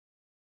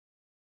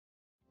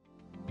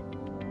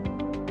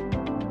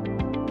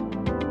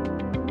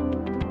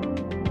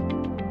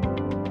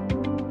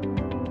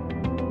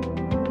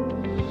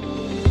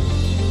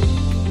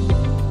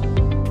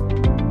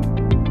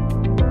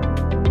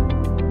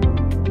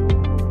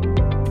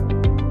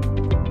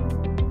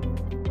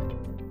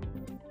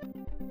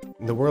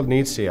world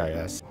needs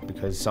CIS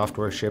because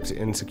software ships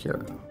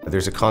insecure.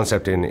 There's a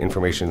concept in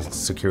information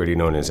security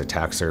known as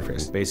attack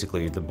surface.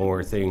 Basically, the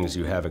more things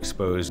you have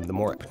exposed, the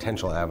more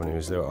potential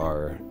avenues there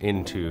are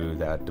into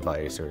that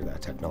device or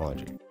that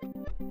technology.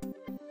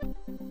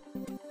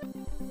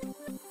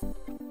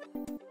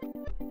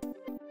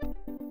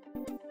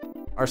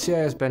 Our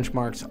CIS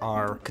benchmarks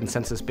are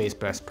consensus-based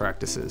best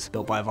practices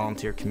built by a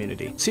volunteer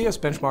community. CIS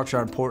benchmarks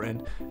are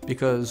important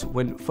because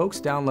when folks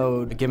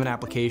download a given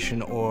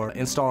application or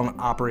install an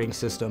operating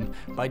system,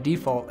 by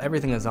default,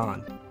 everything is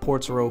on.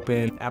 Ports are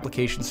open,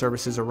 application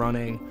services are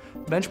running.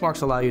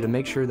 Benchmarks allow you to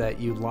make sure that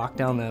you lock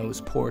down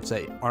those ports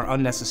that are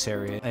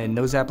unnecessary and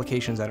those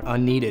applications that are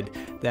unneeded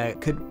that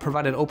could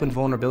provide an open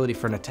vulnerability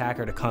for an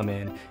attacker to come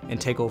in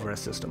and take over a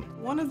system.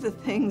 One of the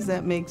things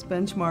that makes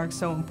benchmarks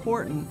so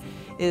important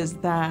is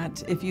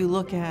that if you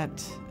look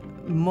at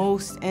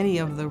any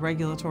of the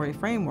regulatory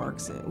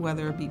frameworks,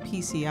 whether it be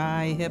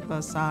PCI,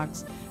 HIPAA,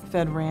 SOX,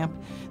 FedRAMP,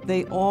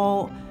 they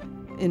all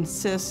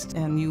insist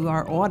and you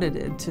are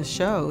audited to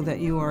show that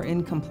you are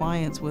in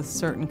compliance with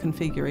certain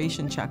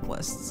configuration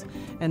checklists,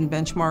 and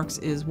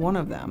benchmarks is one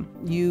of them.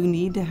 You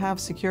need to have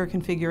secure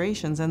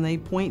configurations, and they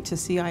point to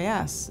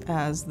CIS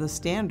as the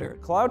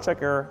standard. Cloud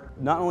Checker,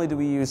 not only do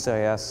we use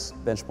CIS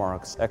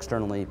benchmarks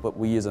externally, but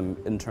we use them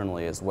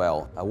internally as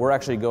well. We're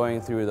actually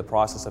going through the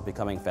process of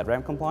becoming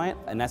FedRAMP compliant,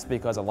 and that's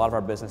because a lot of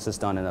our business is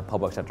done in the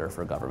public sector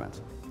for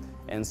government.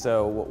 And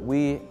so what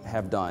we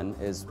have done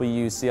is we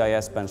use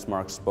CIS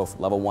benchmarks, both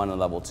level 1 and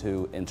level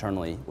 2,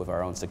 internally with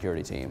our own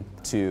security team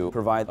to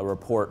provide a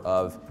report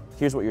of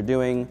here's what you're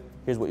doing,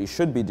 here's what you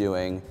should be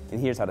doing, and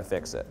here's how to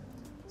fix it.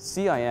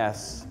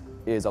 CIS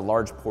is a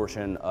large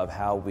portion of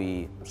how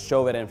we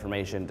show that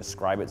information,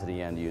 describe it to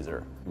the end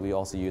user. We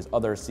also use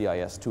other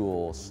CIS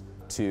tools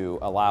to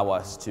allow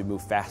us to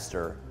move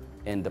faster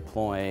in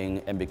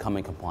deploying and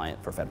becoming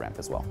compliant for FedRAMP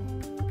as well.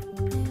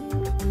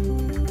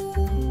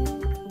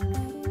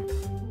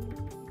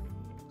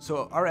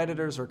 So our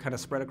editors are kind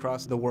of spread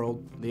across the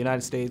world, the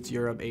United States,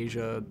 Europe,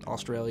 Asia,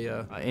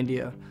 Australia,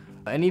 India.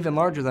 And even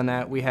larger than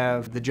that, we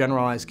have the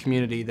generalized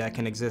community that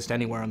can exist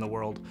anywhere in the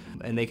world,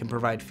 and they can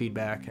provide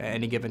feedback at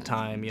any given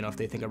time, if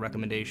they think a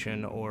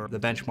recommendation or the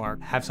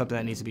benchmark have something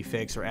that needs to be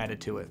fixed or added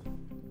to it.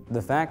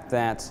 The fact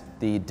that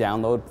the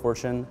download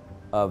portion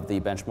of the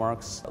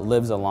benchmarks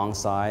lives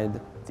alongside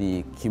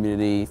the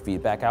community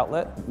feedback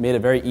outlet made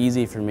it very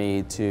easy for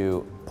me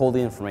to pull the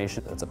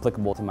information that's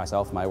applicable to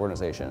myself and my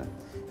organization,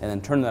 and then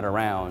turn that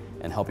around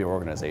and help your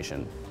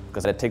organization,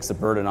 because it takes the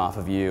burden off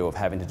of you of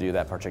having to do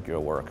that particular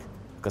work,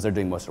 because they're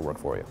doing most of the work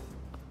for you.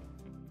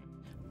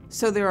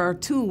 So there are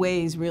two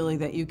ways really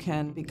that you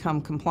can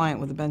become compliant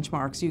with the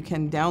benchmarks. You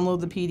can download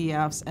the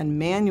PDFs and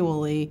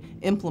manually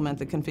implement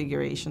the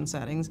configuration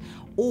settings,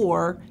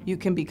 or you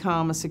can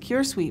become a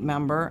Secure Suite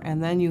member,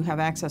 and then you have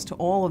access to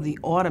all of the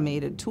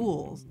automated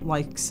tools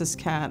like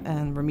CIS-CAT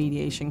and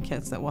remediation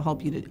kits that will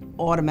help you to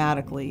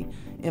automatically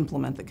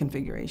implement the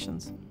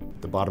configurations.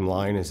 The bottom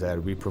line is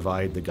that we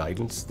provide the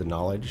guidance, the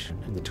knowledge,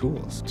 and the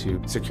tools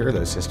to secure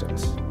those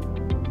systems.